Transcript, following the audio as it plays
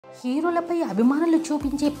హీరోలపై అభిమానులు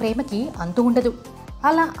చూపించే ప్రేమకి అంతు ఉండదు.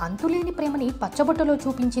 అలా అంతులేని ప్రేమని పచ్చబొట్టులో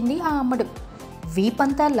చూపించింది ఆ అమ్మడు.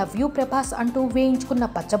 వీపంతా లవ్ యూ ప్రభాస్ అంటూ వేయించుకున్న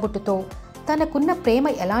పచ్చబొట్టుతో తనకున్న ప్రేమ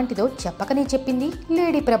ఎలాంటిదో చెప్పకనే చెప్పింది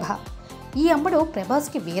లేడీ ప్రభ. ఈ అమ్మడు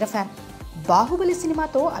ప్రభాస్కి వీర ఫ్యాన్. బాహుబలి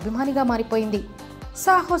సినిమాతో అభిమానిగా మారిపోయింది.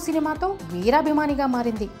 సాహో సినిమాతో వీరాభిమానిగా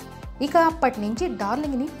మారింది. ఇక అప్పటి నుంచి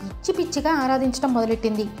డార్లింగ్ని పిచ్చి పిచ్చిగా ఆరాధించడం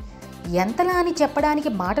మొదలెట్టింది. ఎంతలా అని చెప్పడానికి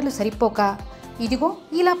మాటలు సరిపోక ఇదిగో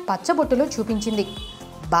ఇలా పచ్చబొట్టులో చూపించింది.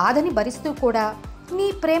 బాధని భరిస్తూ కూడా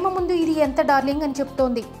నీ ప్రేమ ముందు ఇది ఎంత డార్లింగ్ అని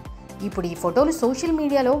చెప్తోంది. ఇప్పుడు ఈ ఫోటోలు సోషల్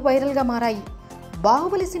మీడియాలో వైరల్గా మారాయి.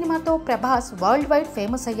 బాహుబలి సినిమాతో ప్రభాస్ వరల్డ్ వైడ్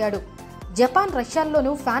ఫేమస్ అయ్యాడు. జపాన్,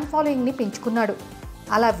 రష్యాల్లోనూ ఫ్యాన్ ఫాలోయింగ్ని పెంచుకున్నాడు.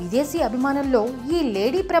 అలా విదేశీ అభిమానుల్లో ఈ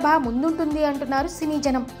లేడీ ప్రభ ముందుంటుంది అంటున్నారు సినీ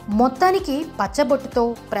జనం. మొత్తానికి పచ్చబొట్టుతో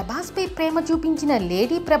ప్రభాస్పై ప్రేమ చూపించిన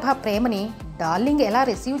లేడీ ప్రభ ప్రేమని డార్లింగ్ ఎలా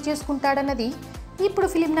రిసీవ్ చేసుకుంటాడన్నది ఇప్పుడు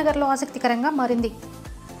ఫిలిం నగర్లో ఆసక్తికరంగా మారింది.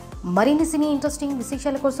 మరిన్ని సినీ ఇంట్రెస్టింగ్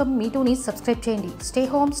విశేషాల కోసం మీటూని సబ్స్క్రైబ్ చేయండి. Stay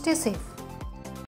home, stay safe.